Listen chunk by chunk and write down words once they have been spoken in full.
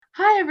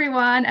Hi,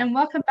 everyone, and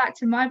welcome back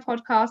to my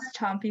podcast,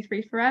 Charm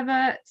P3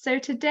 Forever. So,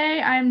 today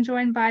I am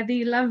joined by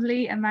the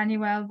lovely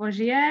Emmanuelle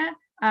Vaugier.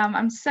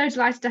 I'm so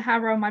delighted to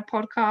have her on my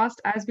podcast.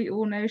 As we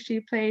all know,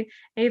 she played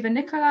Ava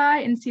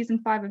Nikolai in season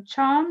 5 of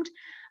Charmed.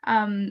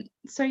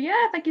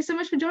 Yeah, thank you so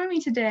much for joining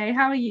me today.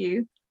 How are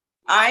you?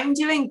 I'm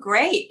doing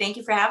great. Thank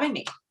you for having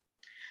me.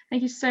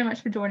 Thank you so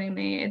much for joining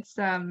me. It's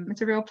a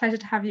real pleasure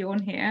to have you on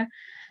here.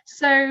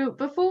 So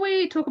before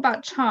we talk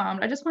about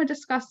Charmed, I just want to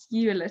discuss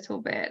you a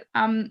little bit.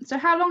 So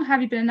how long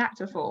have you been an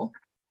actor for?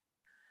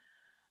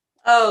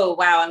 Oh,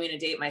 wow. I'm going to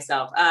date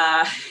myself.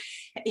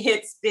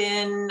 It's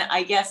been,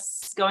 I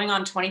guess, going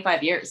on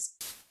 25 years.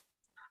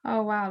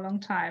 Oh wow, long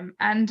time.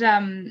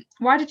 And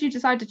why did you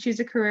decide to choose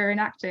a career in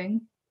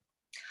acting?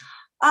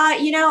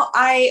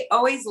 I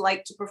always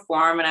liked to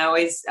perform and I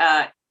always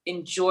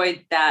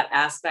enjoyed that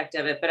aspect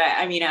of it. But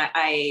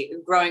I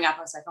growing up,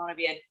 I was like, I want to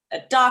be a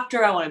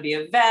doctor. I want to be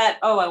a vet.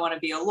 Oh, I want to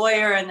be a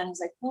lawyer. And then I was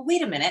like, well,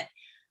 wait a minute.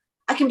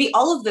 I can be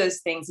all of those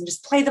things and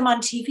just play them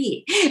on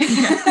TV.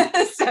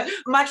 So,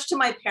 much to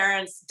my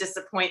parents'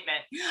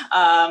 disappointment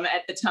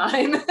at the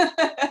time.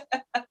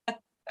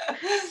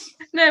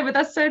 No, but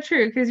that's so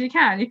true because you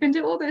can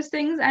do all those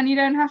things and you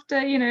don't have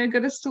to, go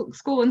to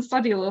school and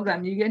study all of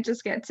them.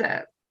 Just get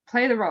to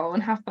play the role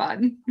and have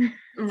fun.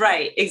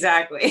 Right,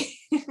 exactly.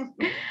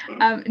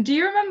 Do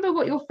you remember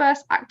what your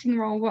first acting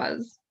role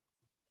was?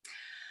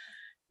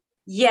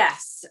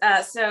 Yes.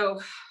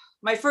 So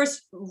my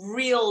first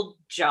real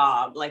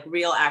job, like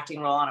real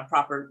acting role on a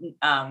proper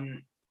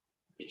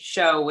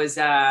show was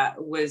a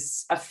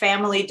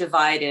Family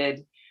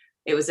Divided.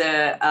 It was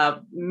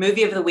a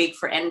movie of the week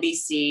for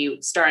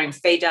NBC starring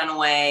Faye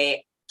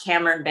Dunaway,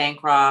 Cameron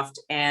Bancroft,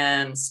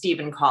 and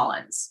Stephen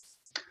Collins.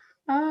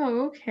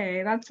 Oh,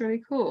 okay, that's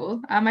really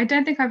cool. I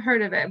don't think I've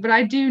heard of it, but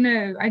I do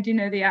know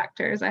the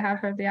actors. I have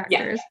heard the Yeah.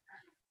 actors.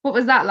 What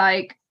was that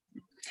like?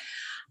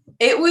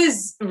 It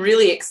was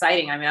really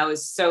exciting. I mean, I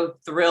was so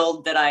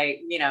thrilled that I,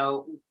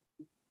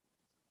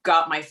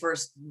 got my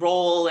first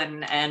role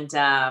and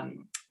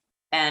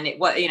it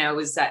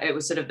was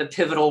sort of the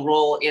pivotal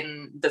role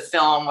in the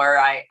film where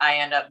I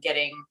end up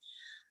getting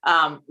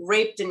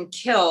raped and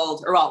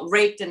killed, or well,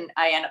 raped and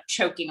I end up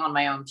choking on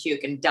my own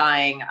puke and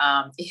dying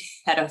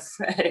at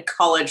a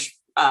college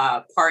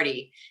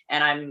party,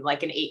 and I'm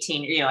like an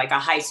 18, like a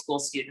high school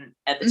student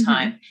at the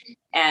time,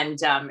 and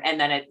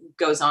then it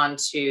goes on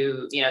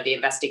to the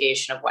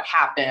investigation of what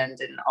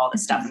happened and all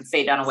this stuff. And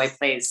Faye Dunaway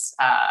plays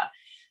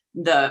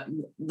the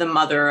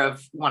mother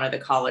of one of the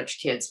college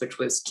kids, which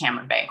was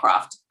Cameron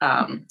Bancroft,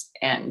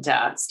 and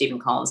Stephen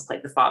Collins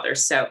played the father.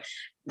 So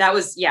that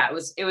was,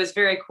 it was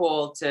very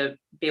cool to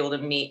be able to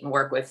meet and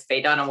work with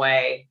Faye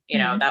Dunaway.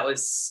 That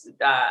was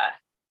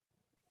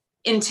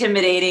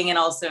intimidating and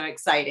also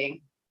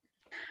exciting.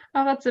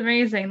 Oh, that's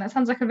amazing. That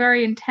sounds like a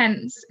very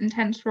intense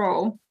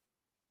role.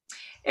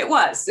 It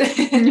was. Do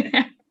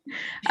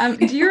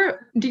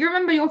you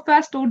remember your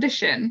first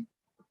audition?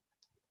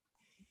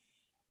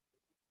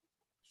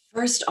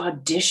 First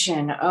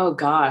audition? Oh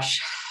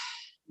gosh,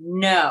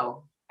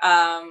 no.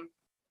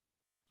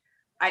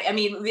 I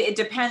mean, it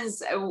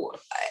depends.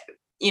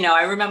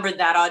 I remember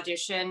that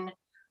audition.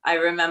 I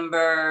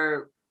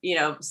remember,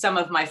 some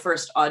of my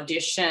first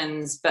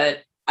auditions,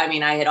 but I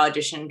mean, I had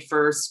auditioned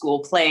for school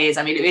plays.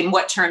 I mean, in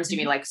what terms do you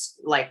mean, like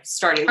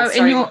starting? Oh,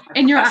 starting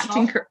in your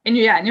acting in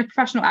your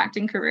professional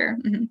acting career.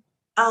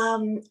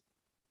 Mm-hmm.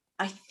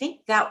 I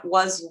think that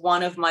was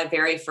one of my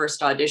very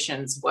first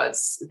auditions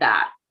was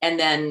that. And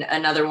then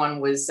another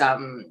one was a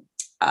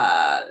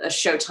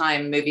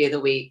Showtime movie of the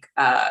week,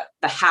 The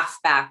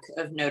Halfback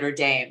of Notre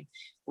Dame,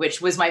 which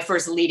was my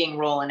first leading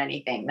role in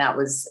anything. That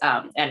was,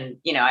 I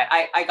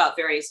got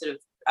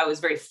I was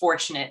very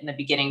fortunate in the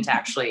beginning to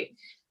actually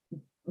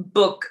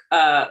book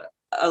a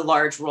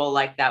large role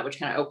like that, which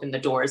kind of opened the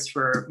doors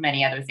for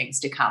many other things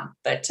to come.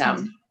 But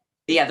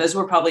yeah, those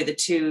were probably the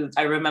two.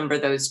 I remember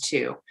those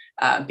two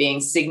being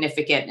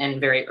significant and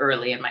very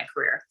early in my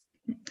career.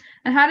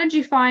 And how did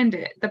you find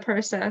it, the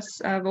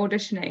process of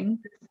auditioning?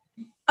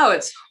 Oh,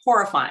 it's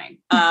horrifying.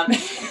 I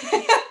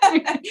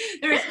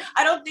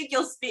don't think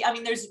you'll speak. I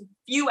mean, there's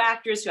few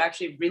actors who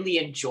actually really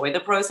enjoy the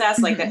process.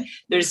 Like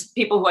there's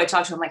people who I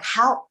talk to, I'm like,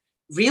 how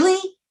really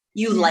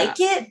you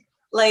like it?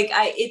 Like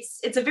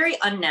it's a very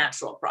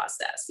unnatural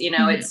process.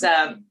 It's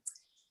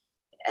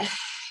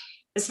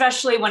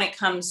especially when it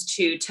comes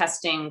to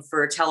testing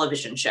for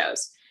television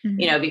shows,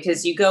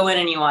 because you go in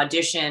and you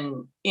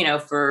audition,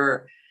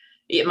 for,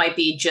 it might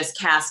be just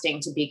casting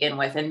to begin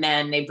with. And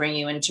then they bring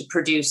you into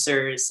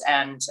producers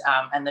and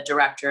the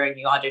director, and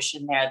you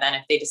audition there. Then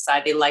if they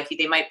decide they like you,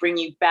 they might bring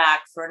you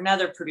back for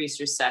another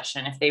producer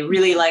session. If they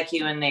really like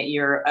you and that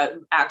you're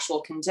an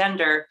actual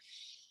contender,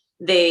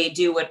 they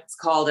do what's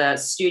called a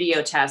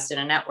studio test and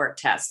a network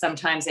test.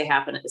 Sometimes they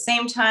happen at the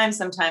same time.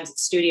 Sometimes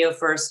it's studio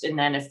first. And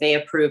then if they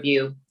approve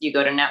you, you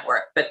go to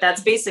network. But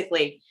that's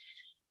basically,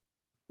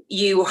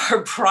 you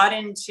are brought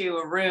into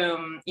a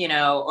room,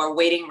 or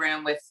waiting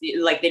room with,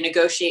 like, they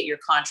negotiate your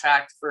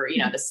contract for,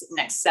 the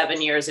next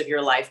 7 years of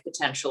your life,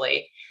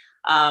 potentially.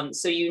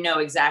 So you know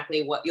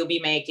exactly what you'll be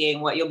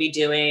making, what you'll be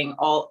doing,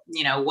 all,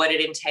 what it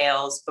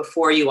entails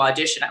before you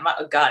audition.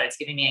 Oh God, it's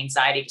giving me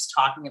anxiety just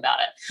talking about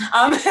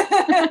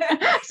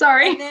it.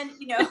 Sorry. And then,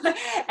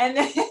 and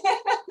then,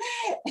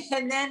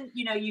 and then,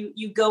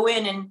 you go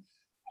in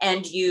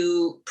and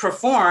you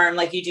perform,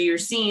 like you do your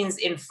scenes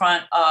in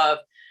front of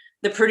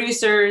the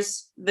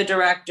producers, the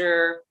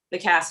director, the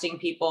casting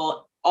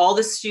people, all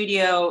the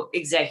studio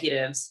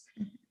executives.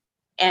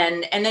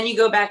 And then you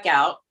go back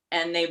out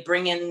and they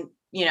bring in,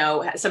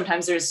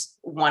 sometimes there's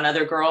one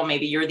other girl,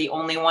 maybe you're the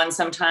only one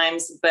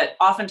sometimes, but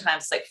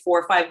oftentimes it's like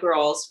 4 or 5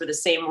 girls for the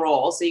same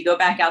role. So you go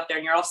back out there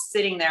and you're all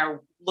sitting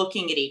there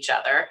looking at each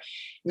other.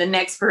 The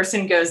next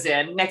person goes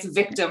in, next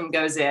victim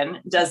goes in,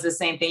 does the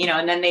same thing,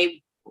 and then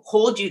they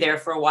hold you there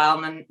for a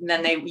while, and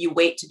then you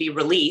wait to be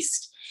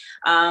released.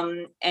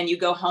 And you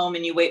go home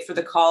and you wait for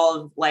the call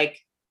of like,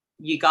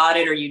 you got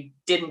it or you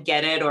didn't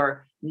get it,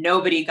 or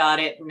nobody got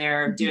it and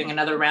they're doing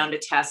another round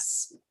of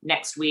tests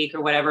next week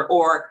or whatever,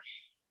 or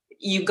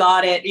you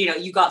got it,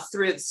 you got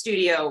through the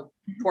studio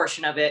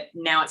portion of it.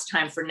 Now it's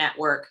time for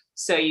network.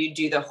 So you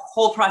do the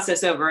whole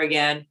process over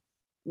again,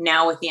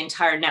 now with the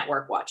entire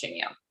network watching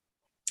you.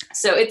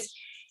 So it's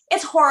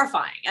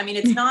horrifying. I mean,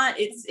 it's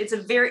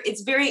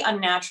very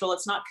unnatural.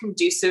 It's not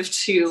conducive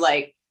to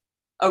like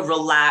a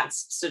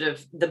relaxed sort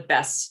of the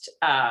best,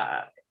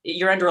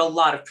 you're under a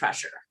lot of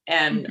pressure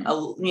and,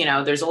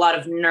 there's a lot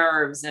of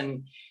nerves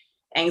and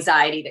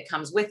anxiety that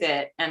comes with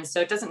it. And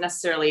so it doesn't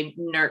necessarily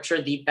nurture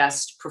the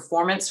best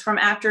performance from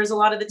actors a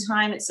lot of the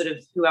time. It's sort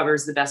of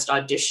whoever's the best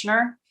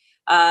auditioner.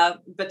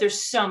 But there's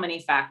so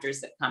many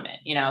factors that come in,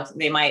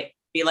 they might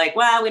be like,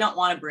 well, we don't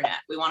want a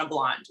brunette, we want a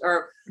blonde,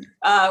 or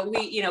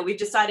we've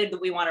decided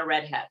that we want a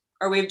redhead,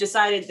 or we've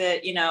decided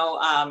that,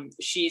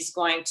 she's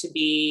going to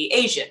be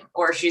Asian,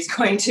 or she's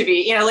going to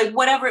be, like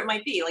whatever it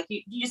might be, like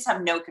you just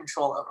have no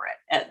control over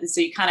it.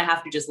 So you kind of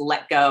have to just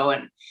let go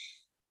and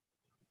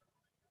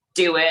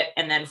do it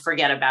and then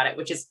forget about it,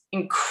 which is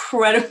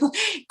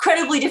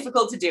incredibly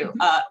difficult to do.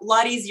 A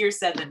lot easier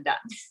said than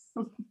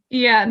done.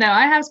 Yeah, no,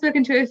 I have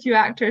spoken to a few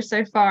actors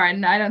so far,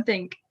 and I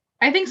think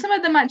some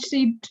of them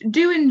actually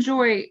do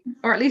enjoy,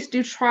 or at least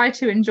do try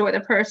to enjoy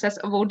the process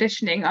of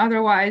auditioning.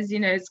 Otherwise,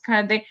 it's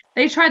kind of,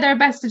 they try their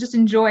best to just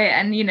enjoy it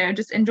and,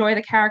 just enjoy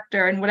the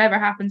character, and whatever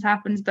happens.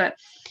 But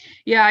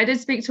yeah, I did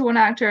speak to one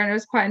actor and it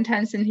was quite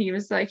intense, and he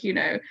was like,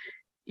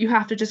 you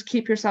have to just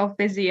keep yourself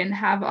busy and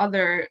have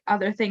other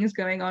things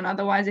going on.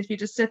 Otherwise, if you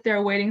just sit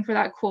there waiting for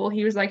that call,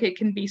 he was like, it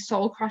can be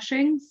soul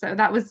crushing. So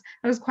that was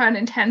quite an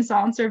intense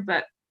answer,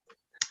 but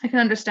I can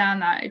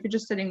understand that if you're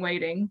just sitting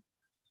waiting.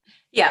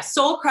 Yeah,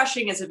 soul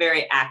crushing is a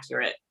very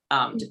accurate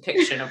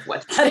depiction of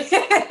what that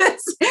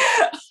is.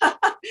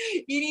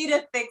 You need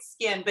a thick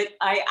skin, but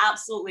I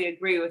absolutely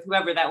agree with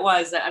whoever that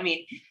was. I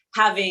mean,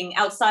 having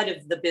outside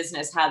of the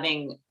business,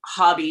 having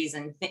hobbies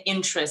and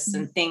interests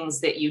and things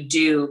that you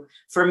do.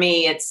 For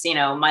me, it's,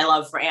 my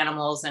love for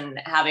animals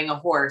and having a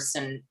horse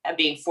and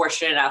being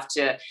fortunate enough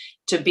to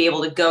be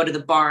able to go to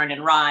the barn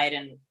and ride.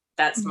 And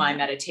that's my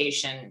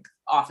meditation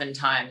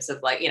oftentimes,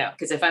 of like,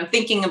 because if I'm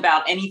thinking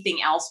about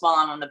anything else while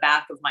I'm on the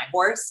back of my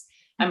horse,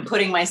 I'm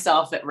putting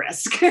myself at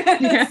risk.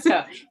 Yeah.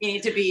 So you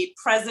need to be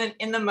present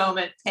in the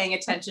moment, paying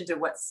attention to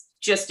what's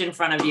just in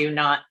front of you,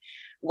 not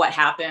what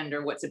happened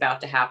or what's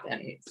about to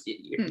happen.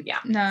 Yeah.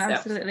 No,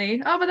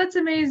 absolutely. Oh, but that's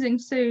amazing.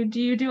 So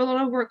do you do a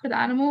lot of work with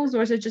animals,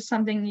 or is it just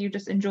something you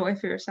just enjoy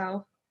for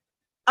yourself?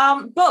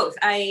 Both.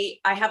 I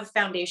have a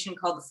foundation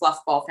called the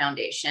Fluffball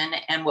Foundation.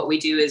 And what we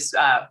do is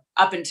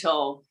up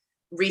until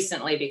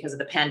recently, because of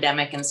the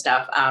pandemic and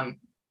stuff,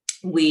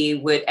 we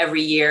would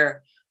every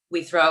year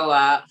we throw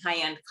a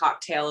high-end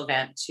cocktail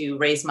event to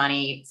raise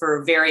money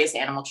for various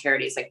animal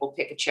charities. Like we'll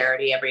pick a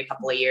charity every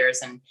couple of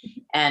years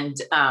and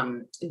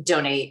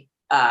donate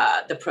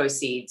the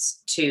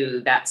proceeds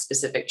to that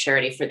specific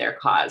charity for their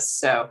cause.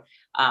 So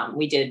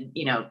we did,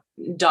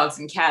 dogs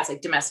and cats,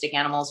 like domestic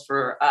animals,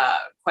 for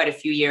quite a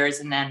few years.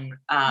 And then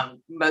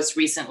most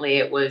recently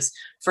it was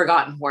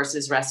Forgotten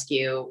Horses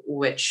Rescue,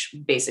 which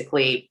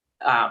basically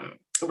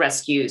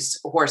rescues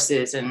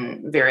horses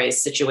in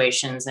various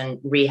situations and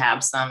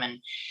rehabs them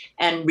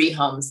and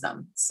rehomes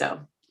them. So.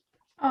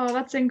 Oh,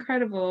 that's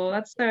incredible.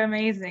 That's so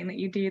amazing that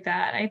you do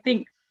that. I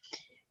think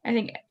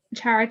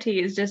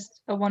charity is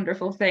just a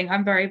wonderful thing.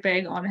 I'm very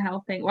big on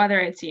helping, whether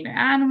it's,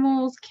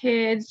 animals,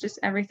 kids, just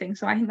everything.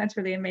 So I think that's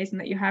really amazing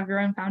that you have your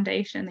own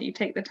foundation, that you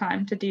take the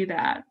time to do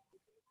that.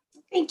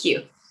 Thank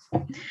you.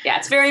 Yeah,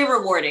 it's very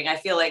rewarding. I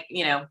feel like,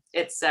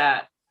 it's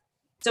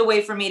a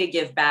way for me to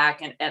give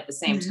back. And at the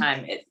same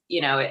time, it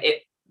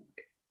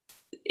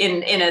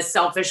in a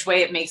selfish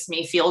way, it makes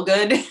me feel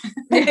good.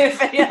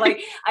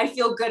 Like I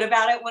feel good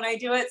about it when I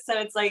do it. So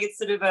it's like, it's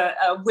sort of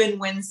a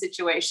win-win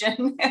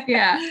situation.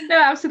 Yeah, no,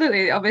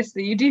 absolutely.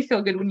 Obviously you do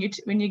feel good when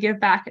you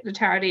give back at the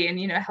charity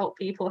and, help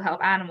people,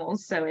 help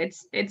animals. So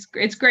it's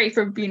great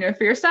for,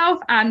 for yourself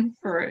and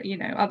for,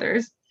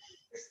 others.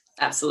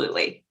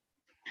 Absolutely.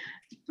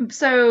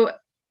 So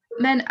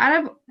then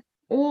out of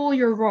all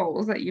your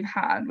roles that you've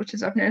had, which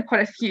is, I've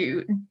quite a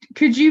few,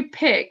 could you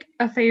pick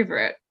a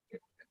favorite?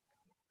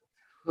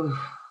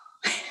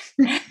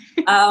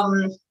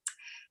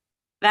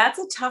 That's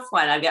a tough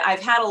one. I've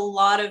had a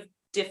lot of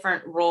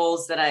different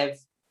roles that I've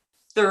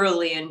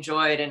thoroughly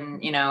enjoyed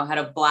and, had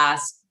a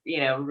blast,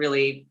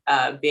 really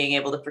being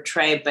able to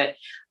portray. But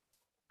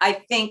I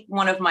think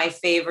one of my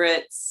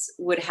favorites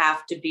would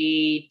have to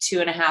be Two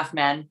and a Half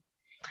Men.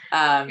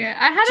 Yeah,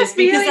 I had a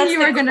feeling you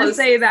were going to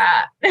say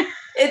that.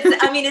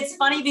 It's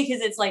funny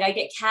because it's like I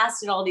get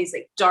cast in all these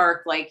like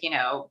dark, like,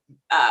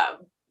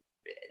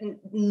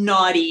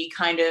 naughty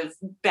kind of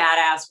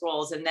badass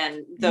roles. And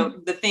then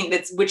the thing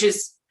which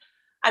is,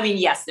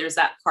 yes, there's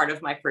that part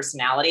of my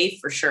personality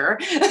for sure.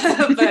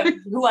 But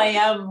who I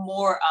am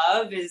more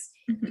of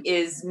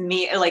is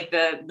me, like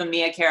the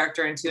Mia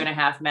character in Two and a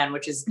Half Men,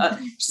 which is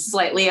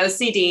slightly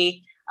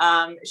OCD.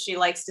 She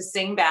likes to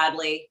sing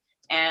badly.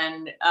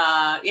 And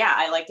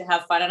I like to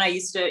have fun. And I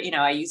used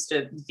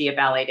to be a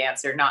ballet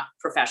dancer, not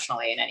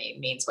professionally in any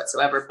means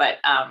whatsoever, but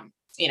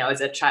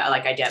as a child,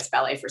 like I danced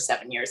ballet for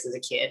 7 years as a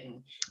kid,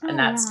 and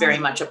that's very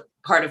much a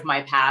part of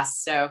my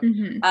past. So,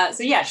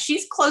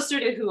 she's closer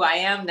to who I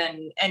am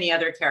than any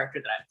other character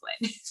that I've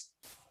played.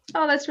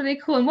 Oh, that's really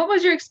cool. And what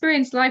was your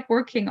experience like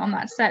working on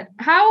that set?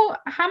 How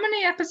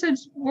many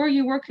episodes were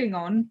you working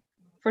on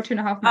for Two and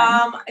a Half Men?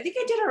 I think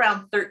I did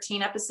around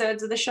 13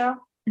 episodes of the show.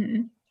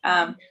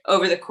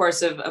 Over the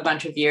course of a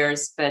bunch of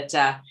years, but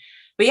yeah,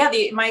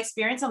 my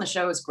experience on the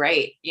show was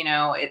great.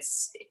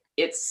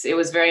 It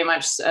was very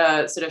much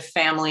a sort of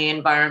family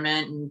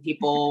environment, and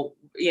people,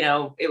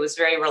 it was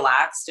very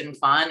relaxed and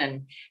fun.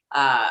 And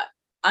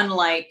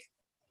unlike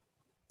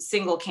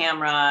single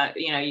camera,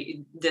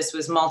 this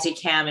was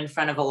multicam in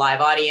front of a live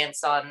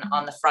audience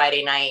on the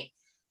Friday night.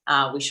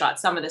 We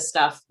shot some of the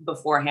stuff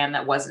beforehand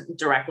that wasn't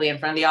directly in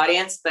front of the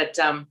audience, but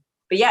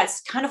yeah,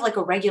 it's kind of like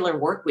a regular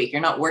work week.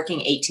 You're not working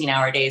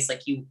 18-hour days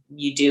like you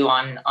do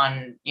on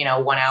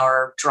 1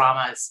 hour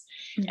dramas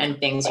and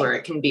things where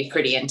it can be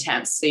pretty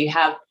intense. So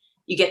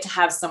you get to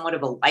have somewhat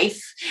of a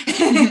life.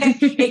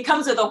 It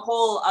comes with a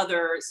whole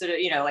other sort of,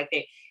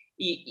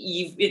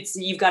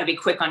 you've got to be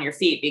quick on your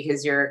feet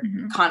because you're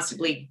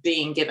constantly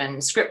being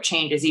given script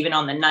changes, even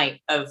on the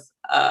night of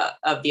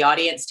the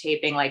audience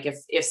taping. Like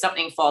if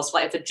something falls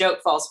flat, if a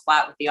joke falls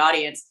flat with the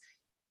audience,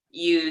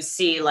 you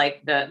see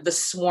like the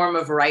swarm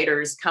of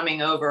writers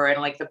coming over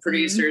and like the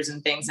producers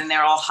and things, and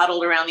they're all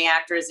huddled around the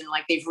actors and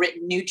like they've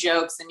written new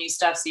jokes and new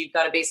stuff. So you've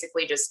got to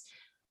basically just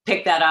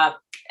pick that up,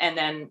 and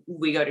then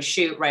we go to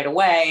shoot right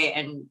away,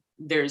 and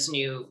there's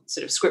new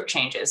sort of script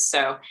changes.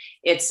 So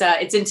it's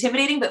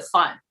intimidating but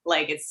fun.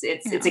 Like it's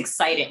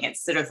exciting.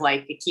 It's sort of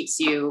like it keeps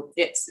you.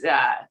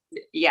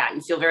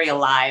 You feel very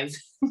alive.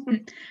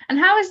 And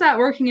how is that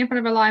working in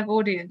front of a live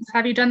audience?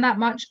 Have you done that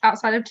much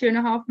outside of Two and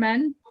a Half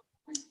Men?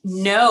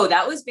 No,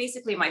 that was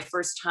basically my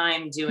first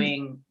time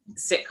doing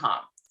sitcom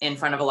in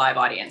front of a live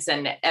audience.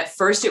 And at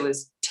first it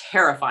was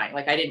terrifying.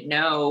 Like I didn't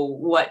know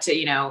what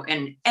to,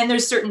 and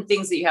there's certain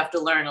things that you have to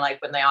learn. Like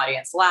when the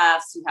audience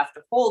laughs, you have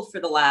to hold for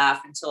the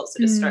laugh until it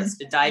sort of starts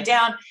to die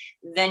down.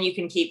 Then you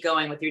can keep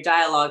going with your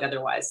dialogue.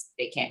 Otherwise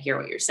they can't hear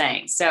what you're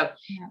saying. So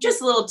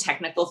just little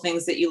technical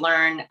things that you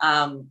learn.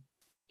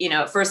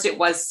 At first it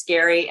was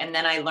scary. And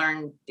then I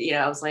learned,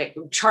 I was like,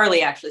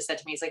 Charlie actually said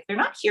to me, he's like, they're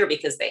not here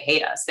because they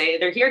hate us.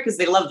 They're here because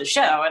they love the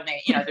show and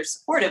they, they're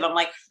supportive. I'm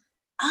like,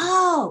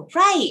 oh,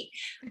 right.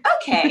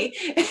 Okay.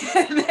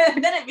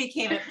 Then it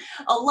became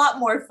a lot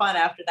more fun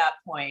after that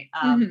point.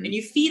 And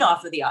you feed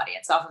off of the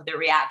audience, off of their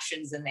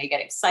reactions, and they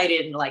get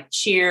excited and like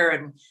cheer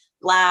and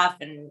laugh.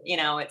 And,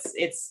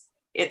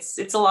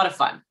 it's a lot of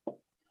fun.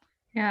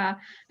 Yeah,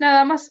 no,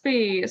 that must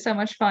be so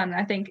much fun.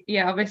 I think,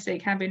 obviously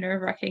it can be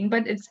nerve-wracking,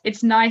 but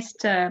it's nice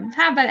to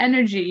have that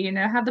energy,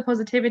 have the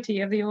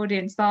positivity of the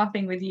audience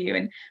laughing with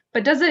you.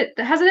 But has it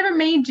ever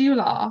made you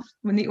laugh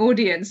when the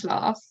audience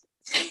laughs?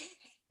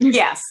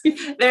 Yes,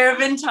 there have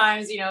been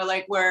times,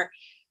 like where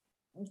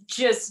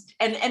just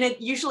and it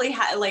usually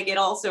it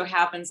also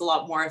happens a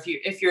lot more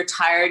if you're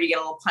tired, you get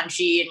a little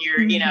punchy, and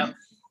you're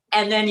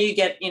and then you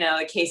get,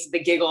 a case of the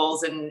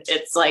giggles, and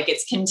it's like,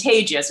 it's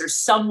contagious, or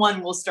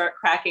someone will start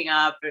cracking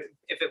up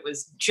if it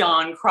was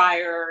John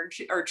Cryer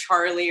or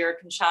Charlie or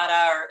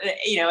Conchata or,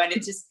 and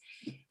it just,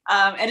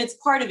 and it's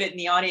part of it. And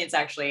the audience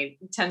actually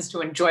tends to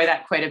enjoy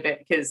that quite a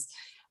bit because,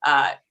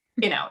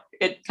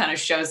 it kind of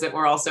shows that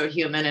we're also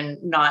human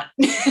and not,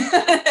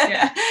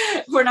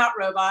 we're not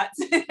robots.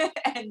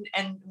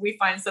 and we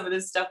find some of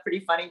this stuff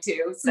pretty funny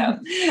too. So.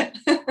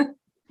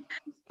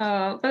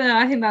 But no,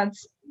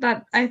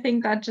 I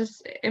think that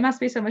just, it must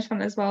be so much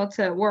fun as well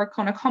to work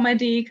on a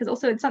comedy, because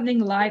also it's something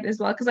light as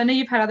well, because I know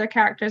you've had other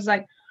characters,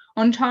 like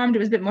on Charmed it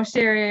was a bit more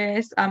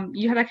serious.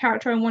 You had a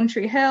character on One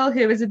Tree Hill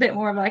who was a bit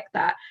more of like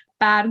that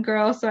bad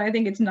girl, so I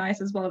think it's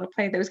nice as well to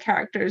play those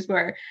characters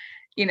where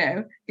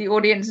the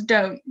audience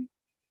don't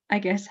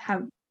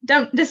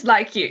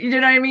dislike you, know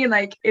what I mean,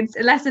 like it's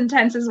less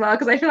intense as well,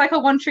 because I feel like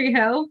on One Tree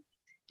Hill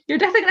you're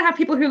definitely gonna have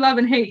people who love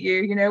and hate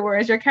you,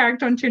 whereas your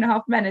character on Two and a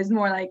Half Men is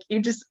more like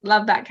you just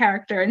love that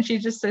character and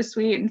she's just so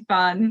sweet and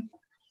fun.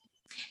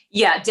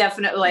 Yeah,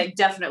 definitely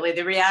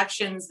the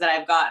reactions that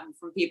I've gotten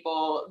from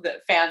people,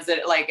 the fans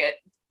that like it,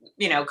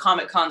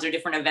 Comic Cons or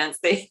different events,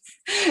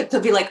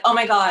 they'll be like, oh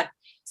my God,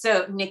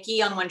 so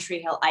Nikki on One Tree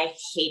Hill, I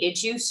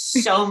hated you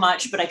so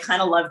much, but I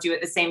kind of loved you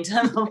at the same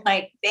time. I'm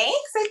like,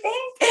 thanks, I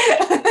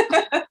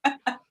think.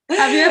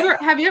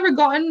 Have you ever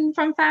gotten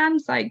from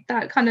fans like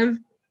that kind of,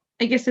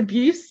 I guess,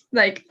 abuse?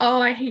 Like,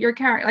 oh, I hate your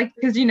character. Like,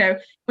 because,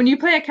 when you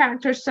play a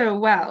character so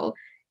well,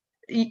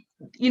 like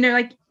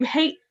you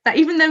hate that,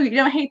 even though you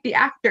don't hate the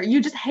actor,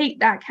 you just hate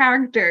that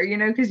character,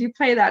 because you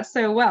play that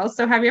so well.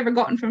 So have you ever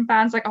gotten from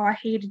fans like, oh, I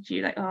hated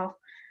you? Like, oh.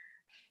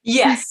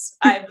 Yes,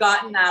 I've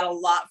gotten that a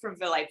lot from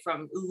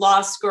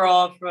Lost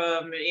Girl,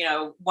 from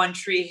One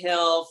Tree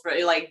Hill, for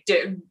like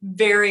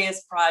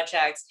various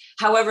projects.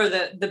 However,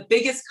 the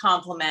biggest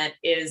compliment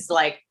is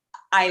like,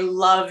 I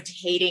loved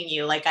hating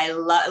you. Like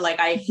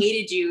I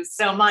hated you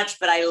so much,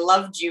 but I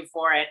loved you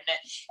for it.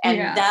 And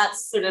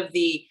that's sort of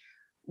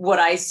what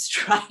I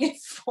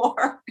strive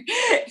for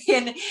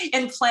in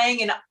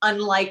playing an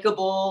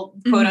unlikable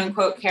quote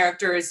unquote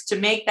character, is to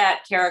make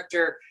that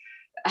character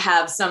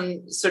have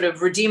some sort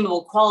of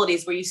redeemable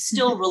qualities where you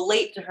still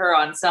relate to her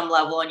on some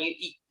level. And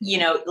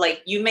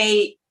like you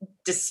may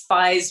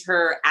despise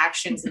her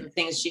actions and the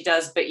things she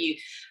does, but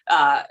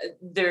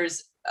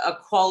there's a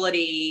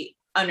quality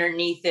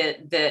underneath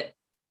it that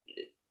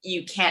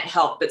you can't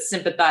help but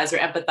sympathize or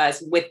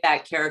empathize with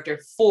that character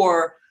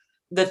for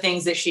the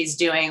things that she's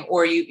doing,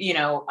 or you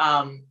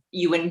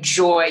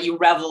enjoy, you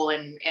revel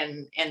in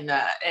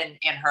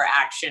her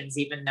actions,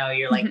 even though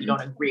you're like, you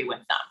don't agree with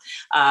them,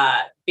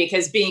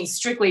 because being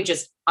strictly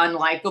just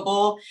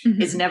unlikable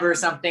is never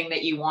something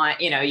that you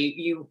want.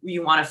 You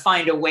want to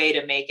find a way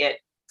to make it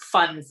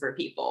fun for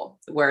people,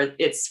 where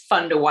it's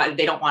fun to watch.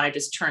 They don't want to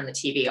just turn the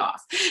TV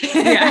off.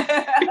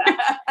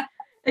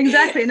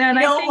 Exactly. No, and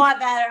I don't want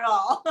that at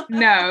all.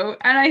 No,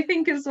 and I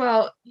think as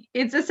well,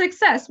 it's a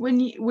success when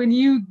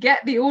you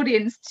get the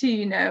audience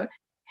to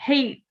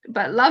hate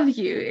but love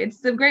you.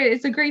 It's a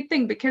great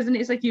thing, because then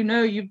it's like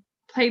you've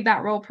played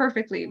that role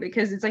perfectly,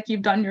 because it's like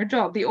you've done your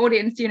job. The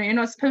audience, you're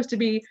not supposed to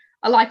be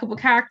a likable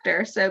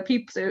character, so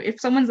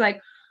if someone's like,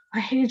 I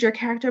hated your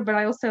character but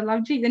I also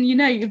loved you, then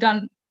you've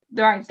done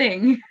the right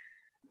thing.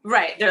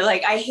 Right. They're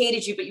like, I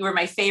hated you but you were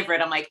my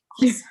favorite. I'm like,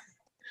 awesome.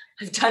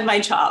 I've done my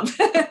job.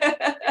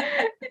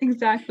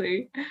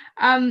 Exactly.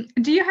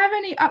 Do you have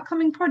any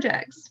upcoming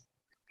projects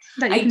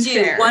that you can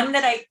share?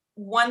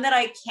 One that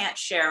I can't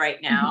share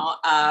right now,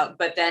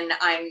 but then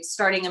I'm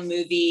starting a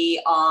movie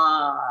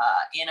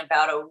in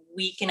about a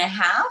week and a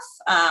half,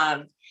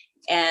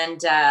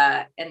 and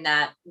that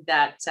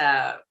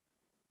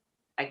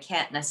I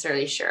can't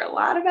necessarily share a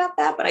lot about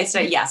that, but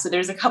so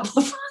there's a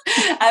couple of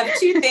I have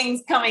 2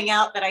 things coming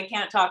out that I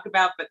can't talk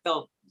about, but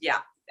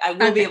I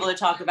will be able to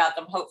talk about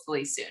them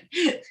hopefully soon.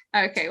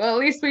 Okay, well, at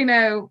least we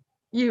know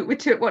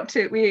what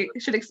we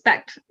should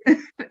expect.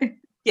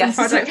 Yes,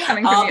 projects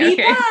coming from I'll you.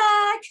 Be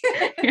back.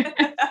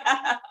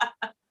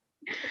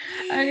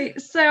 Okay,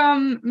 so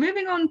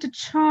moving on to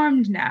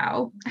Charmed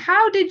now.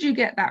 How did you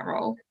get that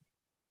role?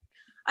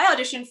 I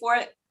auditioned for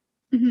it.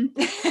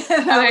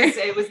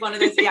 It was one of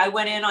those. I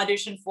went in,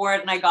 auditioned for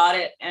it, and I got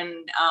it.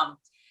 And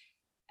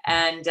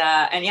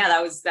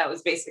that was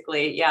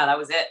basically that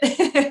was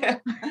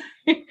it.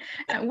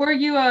 Were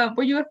you a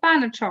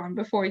fan of Charmed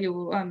before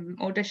you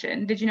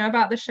auditioned? Did you know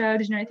about the show?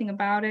 Did you know anything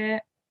about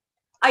it?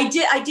 I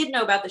did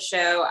know about the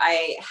show.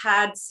 I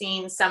had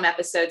seen some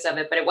episodes of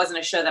it, but it wasn't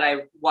a show that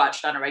I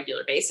watched on a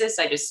regular basis.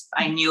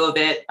 I knew of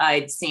it.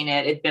 I'd seen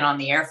it. It'd been on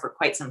the air for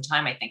quite some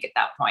time, I think, at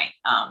that point,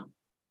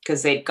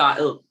 because they'd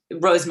got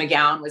Rose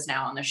McGowan was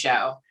now on the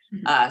show.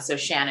 So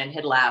Shannon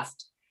had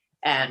left.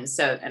 And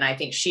I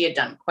think she had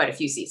done quite a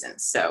few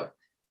seasons. So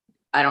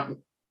I don't,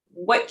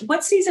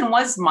 what season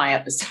was my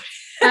episode?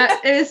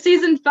 It was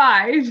season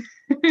 5.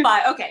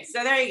 5. Okay.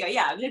 So there you go.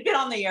 Yeah. It had been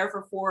on the air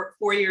for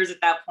 4 years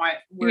at that point.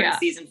 We're in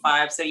season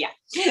 5. So yeah.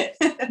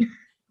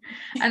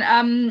 And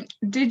how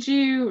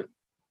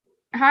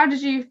did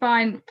you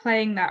find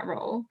playing that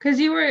role? Because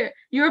you were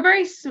a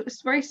very,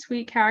 very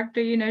sweet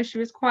character. She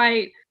was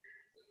quite,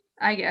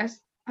 I guess,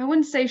 I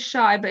wouldn't say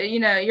shy, but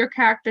your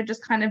character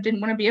just kind of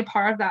didn't want to be a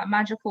part of that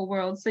magical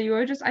world. So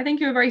I think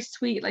you were a very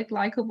sweet, like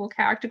likable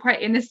character,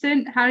 quite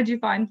innocent. How did you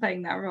find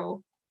playing that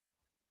role?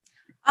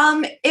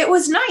 It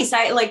was nice.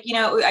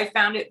 I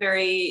found it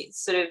very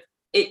sort of,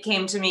 it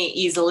came to me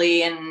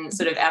easily and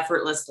sort of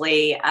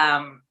effortlessly.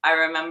 I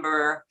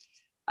remember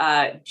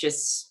I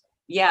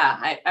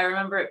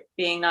remember it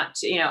being not,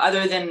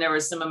 other than there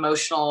was some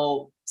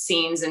emotional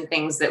scenes and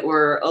things that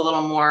were a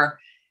little more,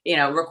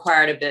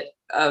 required a bit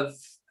of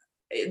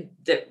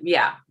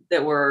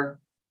that were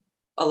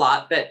a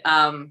lot, but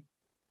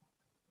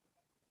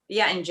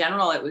in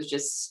general it was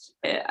just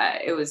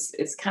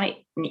it's kind of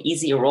an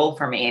easy role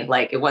for me.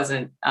 Like it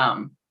wasn't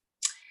a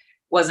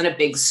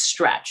big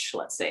stretch,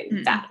 let's say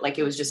that. Like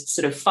it was just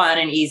sort of fun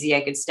and easy.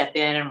 I could step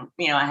in and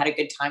I had a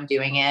good time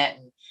doing it,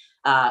 and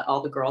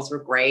all the girls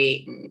were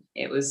great, and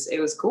it was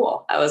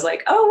cool. I was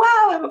like, oh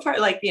wow, I'm a part.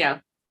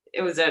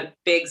 It was a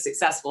big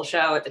successful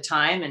show at the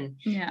time, and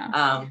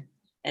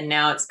and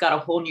now it's got a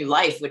whole new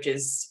life, which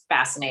is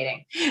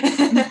fascinating.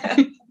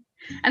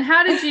 And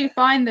how did you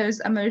find those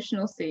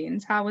emotional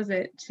scenes? How was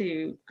it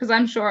to, because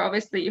I'm sure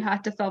obviously you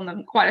had to film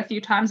them quite a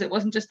few times. It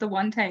wasn't just the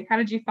one take. How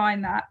did you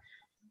find that?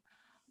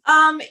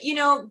 You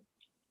know,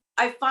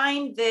 I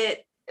find that,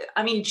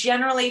 I mean,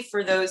 generally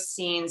for those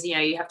scenes, you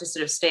know, you have to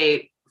sort of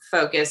stay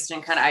focused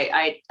and kind of,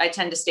 I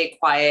tend to stay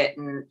quiet,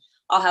 and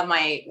I'll have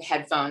my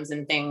headphones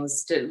and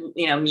things to,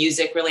 you know,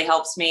 music really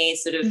helps me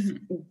sort of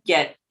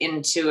get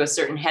into a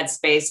certain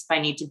headspace if I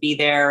need to be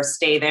there or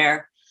stay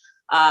there.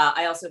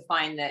 I also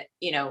find that,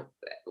 you know,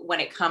 when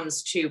it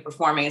comes to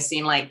performing a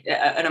scene, like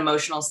an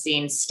emotional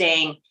scene,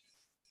 staying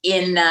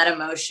in that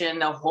emotion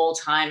the whole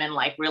time and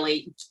like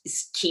really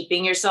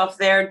keeping yourself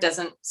there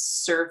doesn't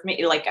serve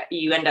me. Like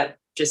you end up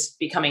just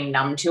becoming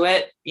numb to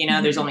it. You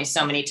know, there's only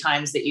so many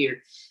times that you're,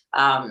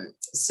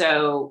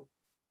 so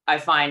I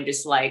find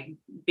just like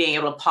being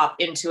able to pop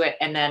into it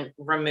and then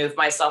remove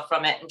myself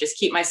from it and just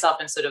keep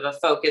myself in sort of a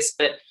focused,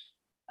 but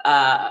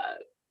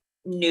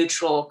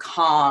neutral,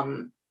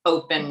 calm,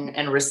 open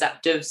and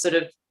receptive sort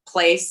of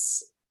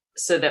place,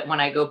 so that when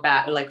I go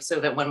back, like,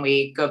 so that when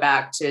we go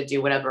back to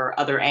do whatever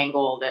other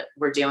angle that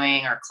we're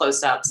doing or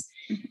close-ups,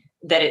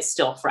 that it's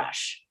still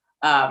fresh.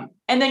 And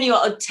then you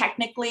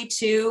technically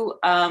too,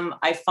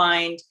 I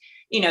find,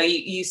 you know,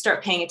 you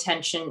start paying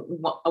attention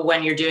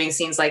when you're doing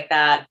scenes like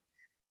that,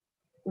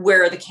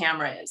 where the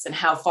camera is and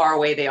how far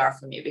away they are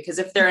from you. Because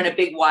if they're in a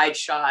big wide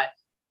shot,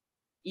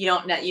 you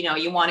don't, you know,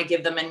 you want to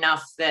give them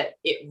enough that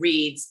it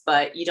reads,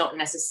 but you don't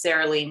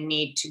necessarily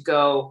need to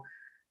go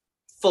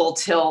full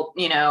tilt,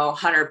 you know,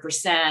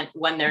 100%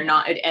 when they're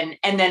not, and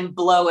then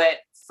blow it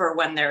for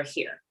when they're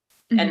here.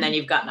 And then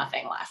you've got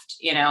nothing left,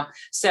 you know?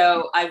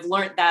 So I've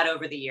learned that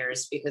over the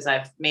years because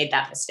I've made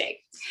that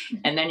mistake.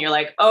 And then you're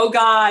like, oh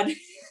God,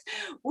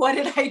 what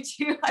did I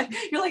do? You're like,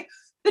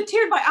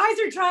 my eyes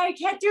are dry. I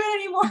can't do it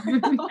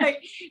anymore. I'm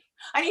like,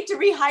 I need to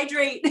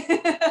rehydrate.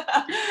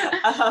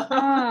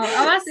 Oh,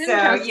 that's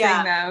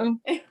interesting though.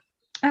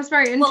 That's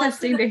very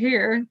interesting to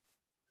hear.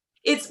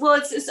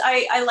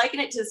 I liken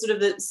it to sort of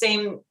the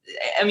same.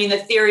 I mean, the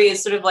theory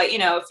is sort of like, you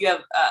know, if you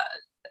have,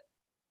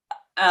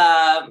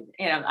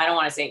 you know, I don't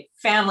want to say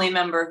family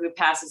member who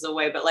passes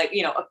away, but like,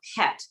 you know, a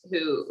pet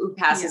who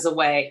passes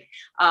away,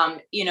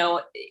 you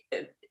know,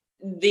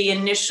 the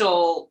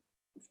initial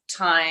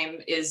time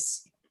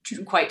is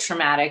quite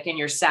traumatic and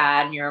you're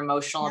sad and you're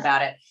emotional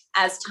about it.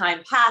 As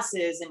time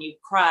passes and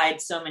you've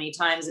cried so many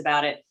times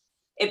about it,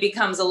 it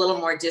becomes a little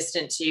more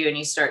distant to you and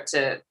you start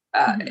to,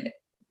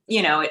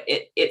 you know,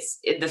 it's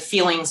the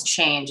feelings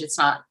change. It's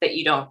not that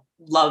you don't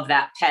love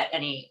that pet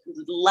any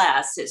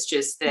less. It's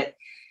just that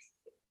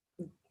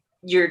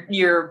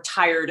you're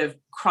tired of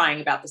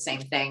crying about the same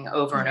thing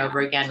over and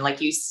over again.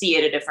 Like you see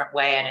it a different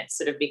way and it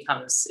sort of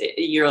becomes,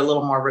 you're a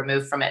little more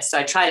removed from it. So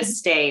I try to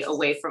stay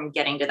away from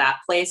getting to that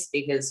place,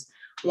 because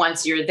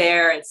once you're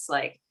there, it's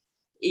like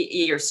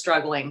you're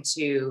struggling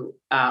to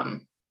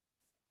find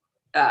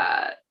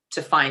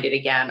it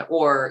again,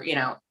 or, you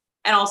know,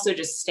 and also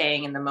just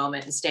staying in the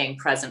moment and staying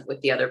present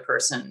with the other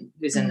person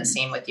who's in the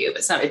scene with you.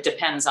 But it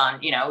depends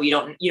on, you know, you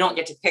don't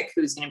get to pick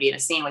who's going to be in a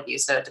scene with you.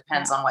 So it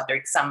depends on what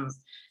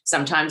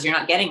sometimes you're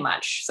not getting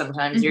much.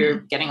 Sometimes you're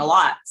getting a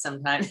lot.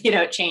 Sometimes, you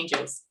know, it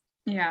changes.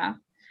 Yeah.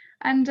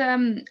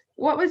 And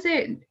what was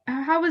it?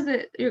 How was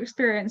it, your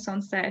experience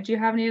on set? Do you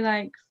have any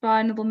like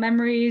fun little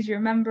memories? You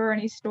remember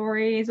any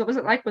stories? What was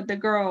it like with the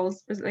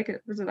girls? Was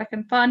it like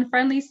a fun,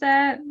 friendly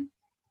set?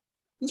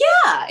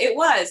 Yeah, it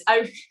was.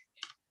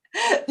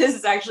 This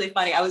is actually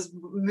funny. I was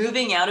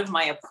moving out of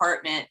my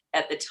apartment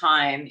at the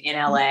time in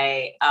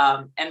LA,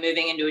 and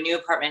moving into a new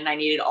apartment, and I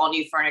needed all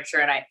new furniture,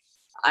 and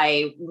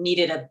I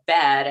needed a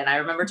bed. And I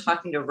remember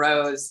talking to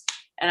Rose,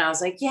 and I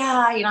was like,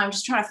 yeah, you know, I'm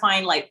just trying to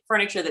find like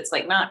furniture that's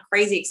like not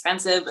crazy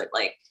expensive, but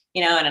like,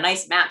 you know, and a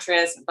nice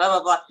mattress and blah,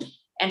 blah, blah.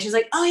 And she's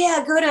like, oh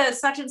yeah, go to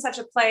such and such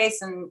a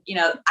place. And, you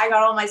know, I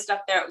got all my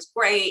stuff there. It was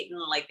great. And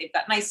like, they've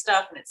got nice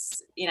stuff and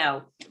it's, you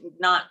know,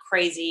 not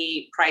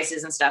crazy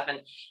prices and stuff.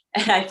 And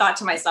I thought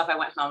to myself, I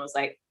went home, I was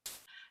like,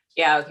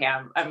 yeah, okay,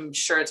 I'm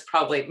sure it's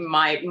probably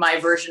my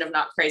version of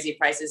not crazy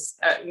prices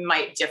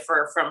might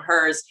differ from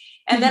hers.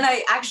 And then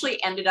I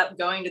actually ended up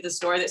going to the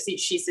store that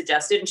she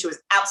suggested, and she was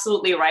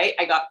absolutely right.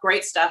 I got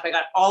great stuff. I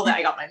got all that.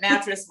 I got my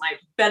mattress, my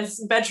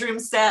bedroom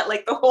set,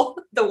 like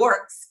the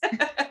works.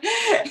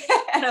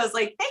 And I was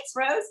like, thanks,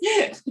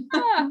 Rose.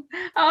 Oh,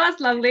 that's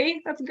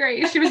lovely. That's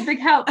great. She was a big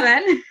help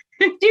then.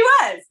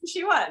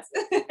 She was.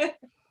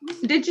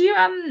 Did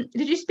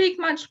you speak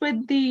much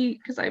with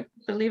because I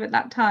believe at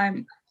that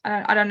time,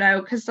 I don't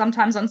know, because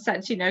sometimes on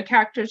sets, you know,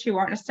 characters who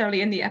aren't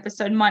necessarily in the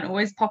episode might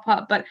always pop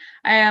up, but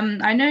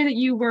I know that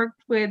you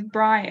worked with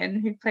Brian,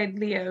 who played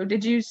Leo.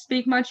 Did you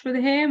speak much with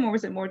him, or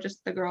was it more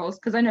just the girls?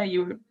 Because I know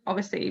you were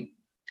obviously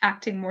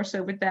acting more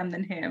so with them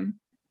than him.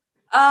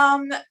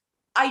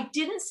 I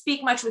didn't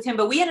speak much with him,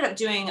 but we ended up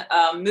doing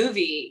a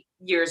movie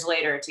years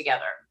later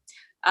together.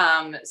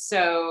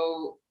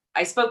 So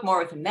I spoke more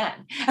with him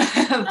then,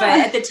 but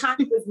at the time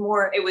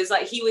it was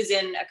like he was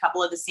in a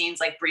couple of the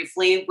scenes like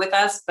briefly with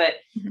us, but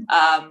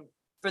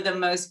for the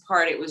most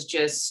part, it was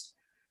just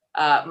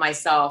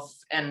myself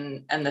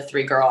and the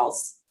three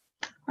girls.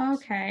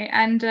 Okay.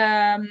 And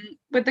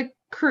with the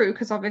crew,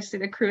 because obviously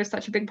the crew is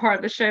such a big part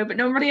of the show, but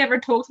nobody ever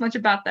talks much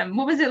about them.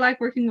 What was it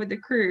like working with the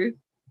crew?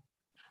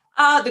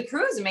 The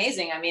crew is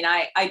amazing. I mean,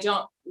 I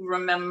don't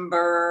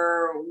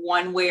remember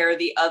one way or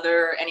the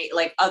other, any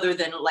like other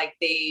than like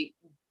they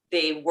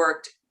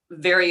worked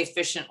very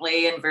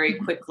efficiently and very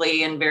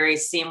quickly and very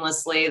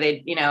seamlessly.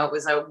 They, you know, it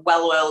was a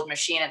well-oiled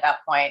machine at that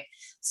point.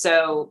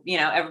 So, you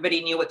know,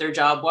 everybody knew what their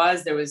job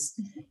was.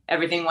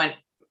 Everything went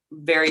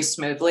very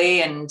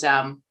smoothly. And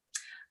the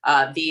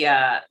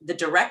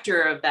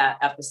director of that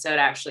episode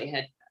actually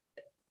had,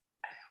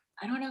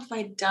 I don't know if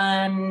I'd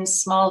done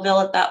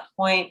Smallville at that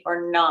point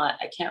or not.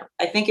 I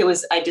think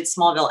I did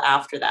Smallville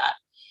after that,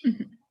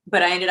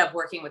 but I ended up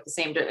working with the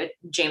same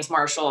James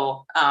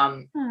Marshall,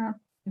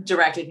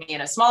 directed me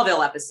in a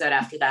Smallville episode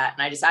after that.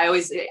 And I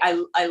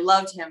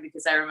loved him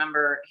because I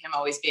remember him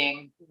always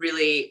being a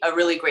really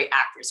great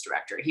actress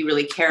director. He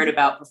really cared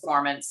about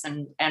performance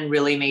and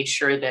really made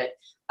sure that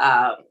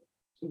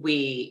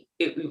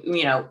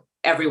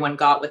everyone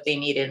got what they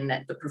needed and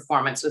that the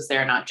performance was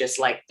there, not just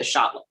like the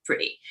shot looked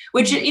pretty,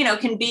 which, you know,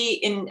 can be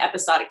in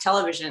episodic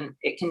television.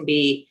 It can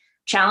be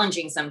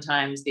challenging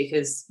sometimes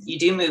because you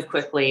do move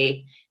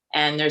quickly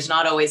and there's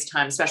not always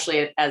time,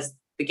 especially as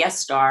the guest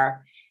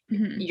star.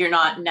 You're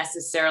not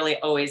necessarily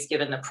always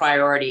given the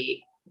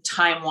priority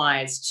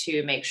time-wise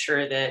to make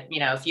sure that, you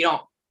know, if you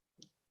don't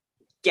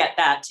get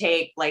that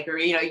take, like, or,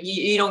 you know,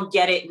 you don't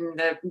get it in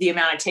the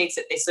amount of takes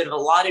that they sort of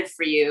allotted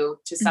for you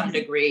to some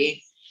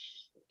degree,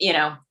 you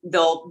know,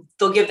 they'll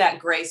give that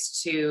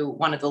grace to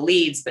one of the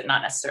leads, but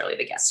not necessarily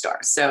the guest star.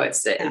 So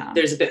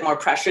there's a bit more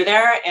pressure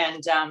there.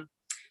 And,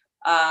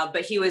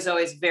 but he was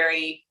always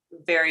very,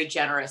 very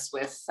generous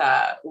with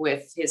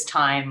his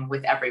time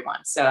with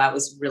everyone. So that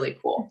was really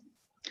cool.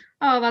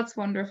 Oh, that's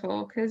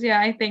wonderful. Because,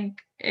 yeah, I think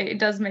it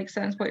does make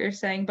sense what you're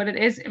saying, but it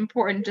is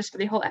important just for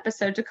the whole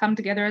episode to come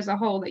together as a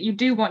whole, that you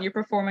do want your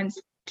performance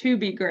to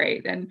be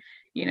great. And,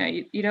 you know,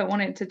 you don't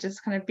want it to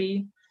just kind of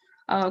be,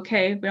 oh,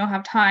 okay, we don't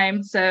have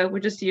time, so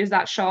we'll just use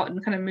that shot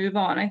and kind of move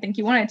on. I think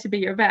you want it to be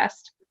your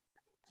best.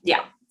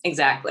 Yeah,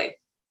 exactly.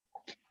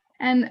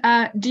 And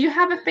do you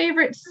have a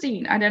favorite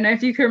scene? I don't know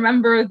if you can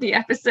remember the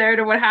episode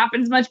or what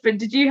happens much, but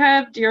do you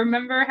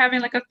remember having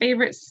like a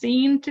favorite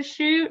scene to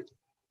shoot?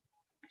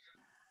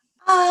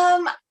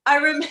 I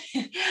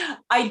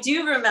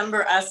do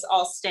remember us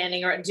all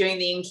standing or doing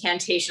the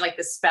incantation, like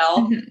the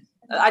spell.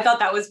 I thought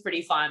that was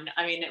pretty fun.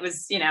 I mean, it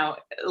was, you know,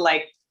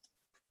 like,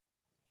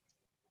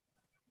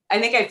 I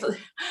think this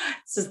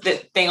is the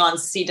thing on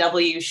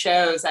CW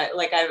shows,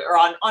 or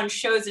on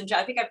shows, and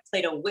I think I've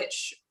played a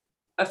witch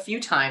a few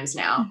times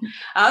now,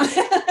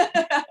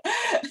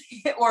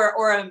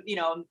 or you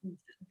know,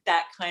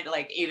 that kind of,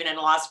 like, even in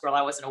Lost Girl,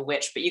 I wasn't a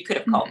witch, but you could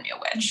have called me a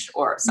witch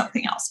or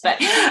something else.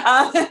 But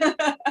yeah,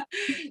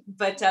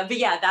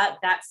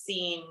 that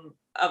scene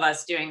of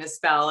us doing the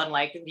spell and,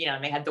 like, you know,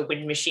 they had the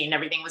wind machine,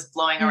 everything was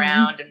blowing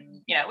around,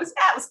 and, you know,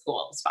 that was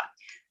cool. It was fun.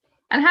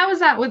 And how was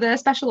that with the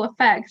special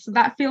effects? Did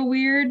that feel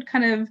weird,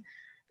 kind of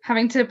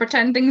having to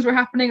pretend things were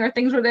happening or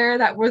things were there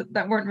that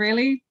weren't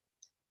really?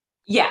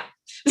 Yeah.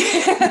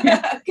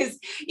 Because,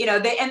 you know,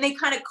 they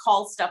kind of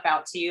call stuff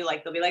out to you,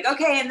 like they'll be like,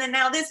 okay, and then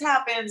now this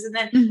happens, and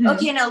then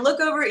okay, now look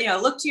over, you know,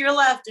 look to your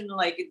left, and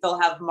like they'll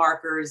have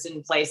markers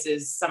in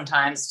places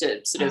sometimes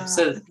to sort of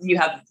so you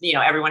have, you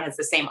know, everyone has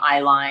the same eye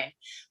line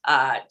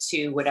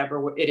to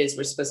whatever it is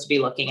we're supposed to be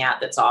looking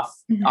at that's off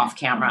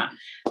camera.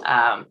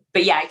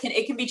 But yeah,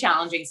 it can be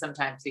challenging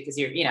sometimes because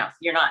you're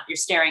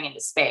staring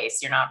into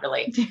space. You're not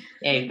really,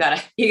 you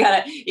gotta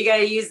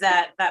use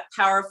that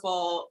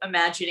powerful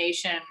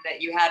imagination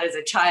that you had as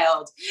a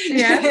child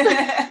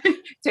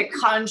to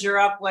conjure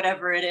up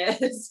whatever it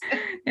is.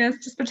 Yes,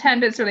 just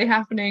pretend it's really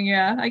happening.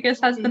 Yeah, I guess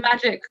that's the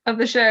magic of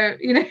the show,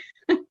 you know.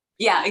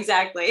 Yeah,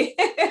 exactly.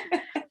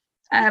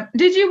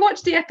 Did you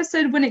watch the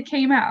episode when it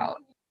came out?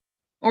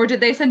 Or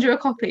did they send you a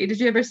copy? Did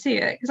you ever see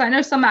it? Because I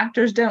know some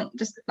actors don't,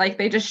 just like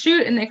they just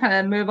shoot and they kind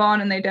of move on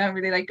and they don't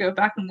really like go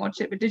back and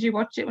watch it. But did you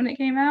watch it when it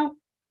came out?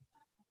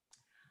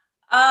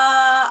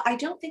 I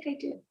don't think I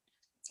did.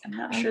 I'm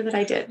not sure that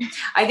I did.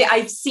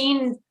 I've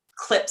seen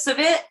clips of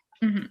it.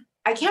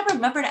 I can't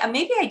remember.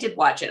 Maybe I did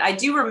watch it. I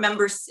do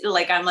remember,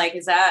 like, I'm like,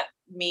 is that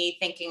me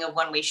thinking of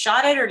when we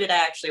shot it, or did I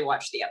actually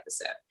watch the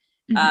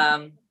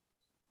episode?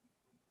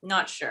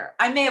 Not sure.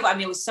 I may have. I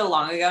mean, it was so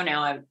long ago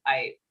now.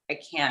 I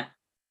can't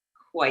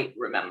quite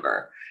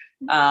remember.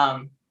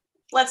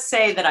 Let's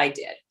say that I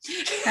did.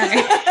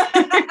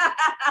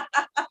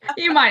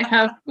 You might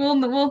have. We'll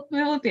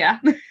yeah.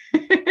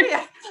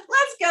 Yeah.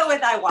 Let's go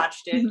with I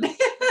watched it.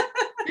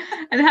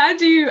 And how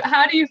do you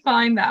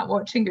find that,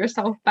 watching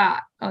yourself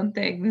back on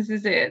things?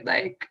 Is it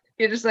like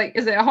you're just like,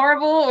 is it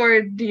horrible,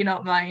 or do you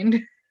not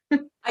mind?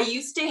 I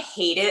used to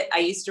hate it. I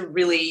used to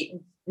really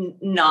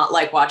not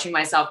like watching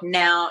myself.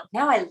 Now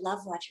I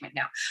love watching it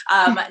now.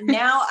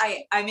 Now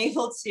I'm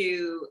able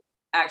to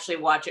actually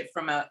watch it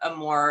from a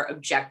more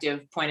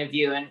objective point of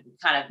view and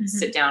kind of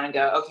sit down and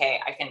go, okay,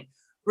 I can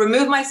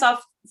remove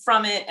myself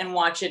from it and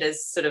watch it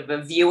as sort of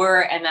a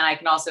viewer. And then I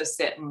can also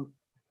sit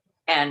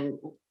and,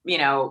 you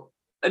know,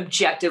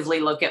 objectively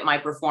look at my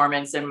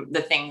performance and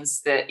the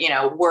things that,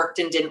 worked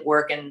and didn't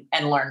work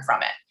and learn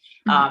from it.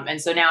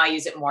 And so now I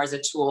use it more as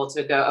a tool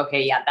to go,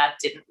 okay, yeah, that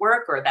didn't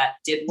work, or that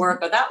did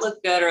work, or that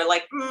looked good, or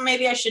like,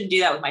 maybe I shouldn't do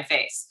that with my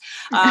face.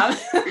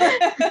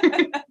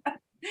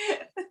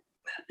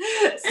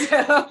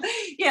 So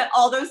yeah,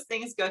 all those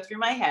things go through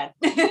my head.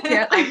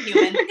 Yeah. I'm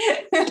human.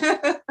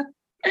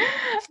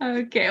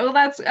 Okay, well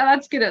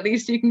that's good. At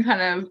least you can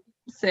kind of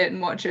sit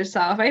and watch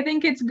yourself. I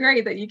think it's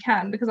great that you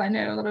can, because I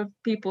know a lot of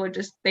people are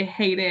they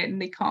hate it and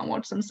they can't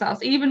watch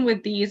themselves. Even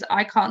with these,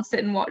 I can't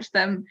sit and watch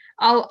them.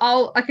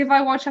 I'll like, if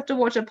I have to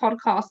watch a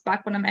podcast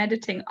back when I'm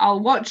editing, I'll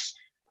watch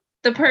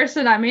the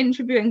person I'm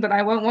interviewing, but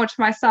I won't watch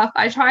myself.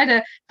 I try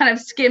to kind of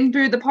skim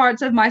through the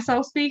parts of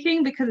myself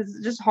speaking, because it's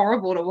just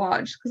horrible to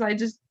watch, because I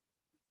just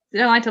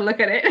don't like to look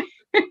at it.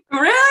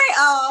 Really?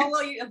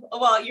 Oh,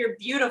 well, you're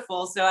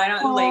beautiful. So I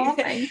don't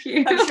thank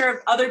you. I'm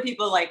sure other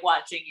people like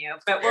watching you,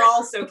 but we're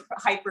also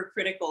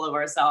hypercritical of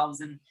ourselves.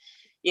 And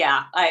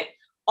yeah, I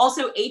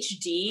also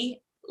HD,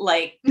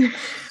 like,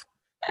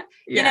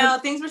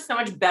 yes. Things were so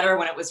much better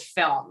when it was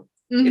film.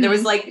 There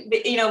was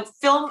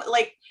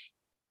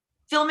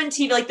film and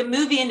TV, like the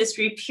movie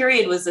industry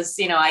period was this,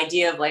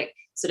 idea of like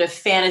sort of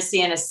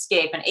fantasy and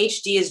escape, and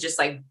HD is just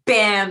like,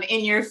 bam,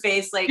 in your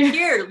face. Like,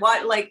 here,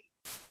 what, like,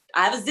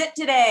 I have a zit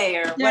today,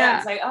 or whatever.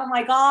 It's like, oh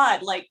my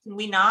God, like, can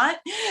we not?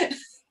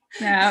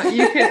 No,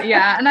 you can.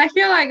 Yeah. And I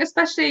feel like,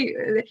 especially,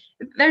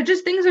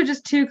 things are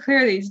just too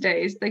clear these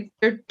days. Like,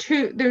 they're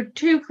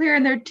too clear,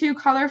 and they're too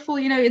colorful.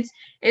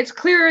 It's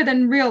clearer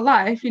than real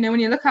life. When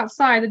you look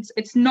outside,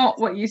 it's not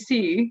what you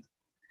see.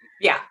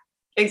 Yeah,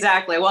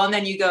 exactly. Well, and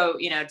then you go,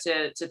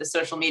 to the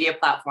social media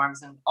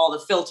platforms and all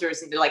the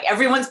filters, and they're like,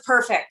 everyone's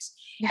perfect.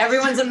 Yes.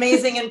 Everyone's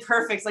amazing and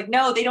perfect. It's like,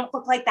 no, they don't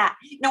look like that.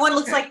 No one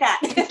looks like that.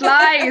 It's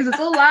lies. It's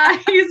all lies.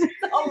 It's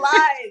all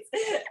lies.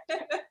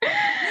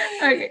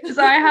 Okay,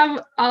 so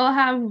I'll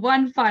have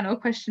one final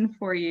question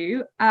for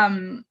you.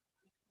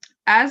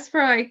 As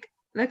for like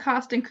the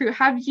cast and crew,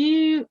 have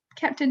you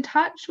kept in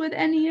touch with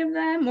any of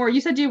them? Or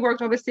you said you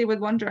worked obviously with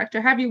one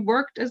director. Have you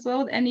worked as well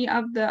with any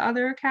of the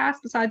other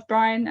cast besides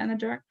Brian and the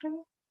director?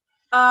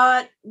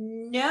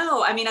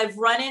 No, I mean, I've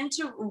run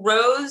into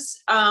Rose.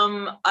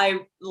 I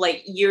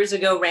like years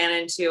ago ran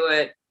into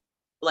it,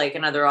 like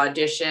another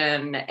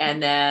audition,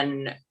 and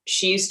then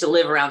she used to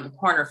live around the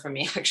corner from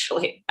me,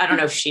 actually. I don't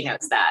know if she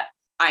knows that.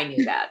 I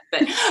knew that,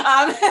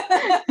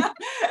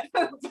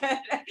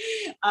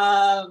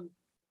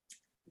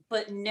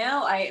 but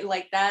no, I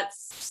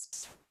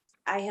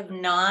have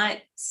not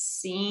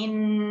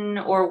seen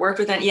or worked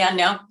with any.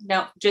 Yeah,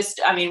 no,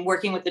 just, I mean,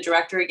 working with the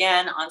director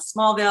again on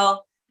Smallville,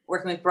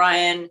 working with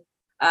Brian,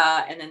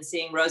 and then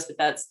seeing Rose, but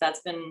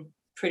that's been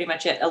pretty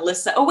much it.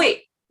 Alyssa, oh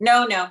wait,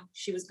 no,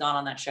 she was gone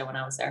on that show when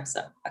I was there.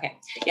 So, okay.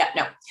 Yeah,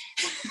 no.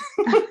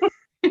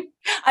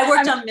 I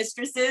worked on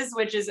Mistresses,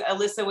 which is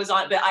Alyssa was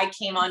on, but I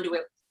came onto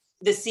it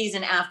the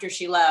season after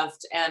she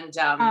left, and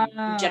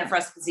Jennifer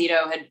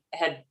Esposito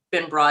had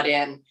been brought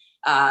in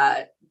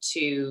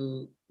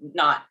to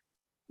not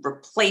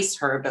replace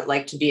her, but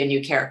like to be a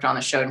new character on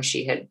the show, and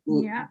she had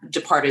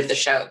departed the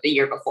show the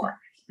year before.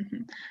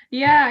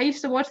 Yeah, I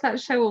used to watch that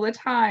show all the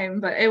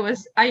time, but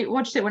I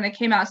watched it when it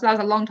came out, so that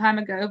was a long time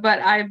ago, but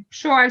I'm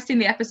sure I've seen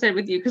the episode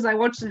with you, because I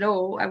watched it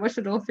all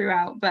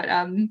throughout, but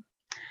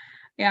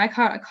I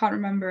can't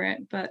remember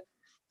it, but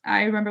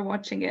I remember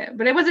watching it.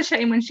 But it was a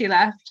shame when she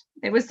left.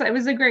 I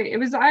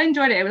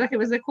enjoyed it. It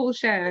was a cool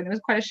show, and it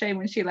was quite a shame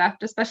when she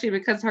left, especially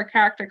because her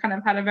character kind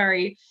of had a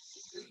very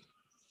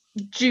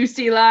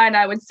juicy line,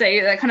 I would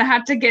say, that kind of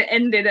had to get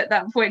ended at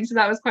that point, so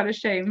that was quite a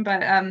shame,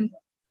 but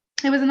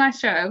it was a nice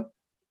show.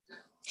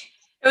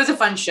 It was a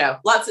fun show.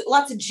 Lots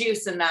of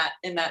juice in that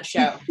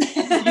show.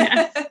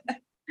 Yes.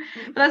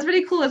 But that's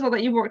really cool as well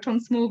that you worked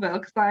on Smallville,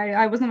 because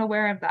I wasn't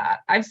aware of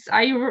that.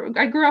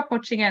 I grew up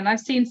watching it, and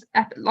I've seen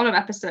a lot of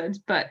episodes,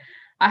 but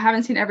I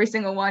haven't seen every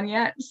single one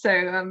yet.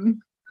 So,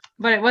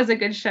 but it was a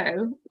good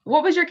show.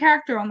 What was your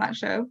character on that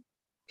show?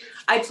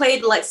 I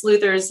played Lex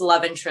Luthor's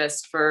love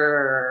interest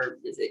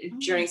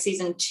during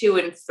season 2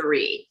 and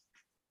 3,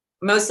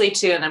 mostly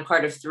 2, and then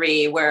part of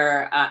 3,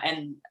 where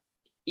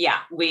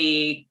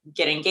we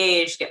get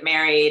engaged, get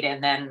married,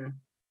 and then,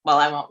 well,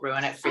 I won't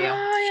ruin it for you.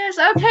 Oh yes,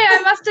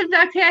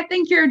 okay. I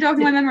think you're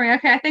jogging my memory.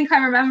 Okay, I think I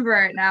remember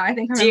it now.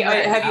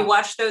 Have you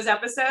watched those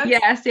episodes?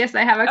 Yes,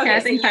 I have. Okay, I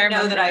think I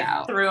remember. Know that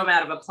I threw him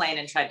out of a plane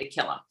and tried to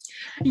kill him.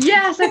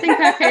 Yes, I think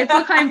it's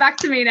all coming back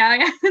to me now.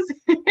 Yes.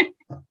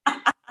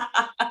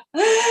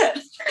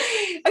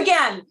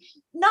 Again,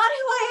 not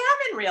who I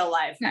am in real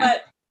life,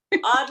 but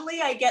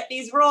oddly, I get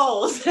these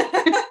roles.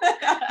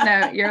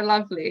 No, you're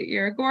lovely.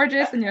 You're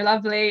gorgeous and you're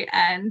lovely.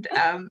 And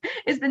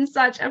it's been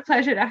such a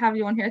pleasure to have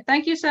you on here.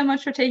 Thank you so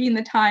much for taking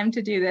the time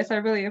to do this. I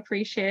really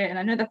appreciate it. And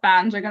I know the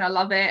fans are going to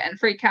love it and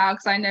freak out,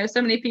 because I know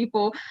so many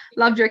people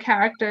loved your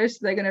characters. So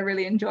they're going to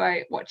really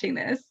enjoy watching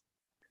this.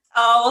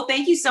 Oh, well,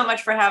 thank you so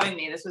much for having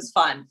me. This was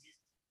fun.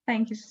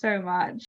 Thank you so much.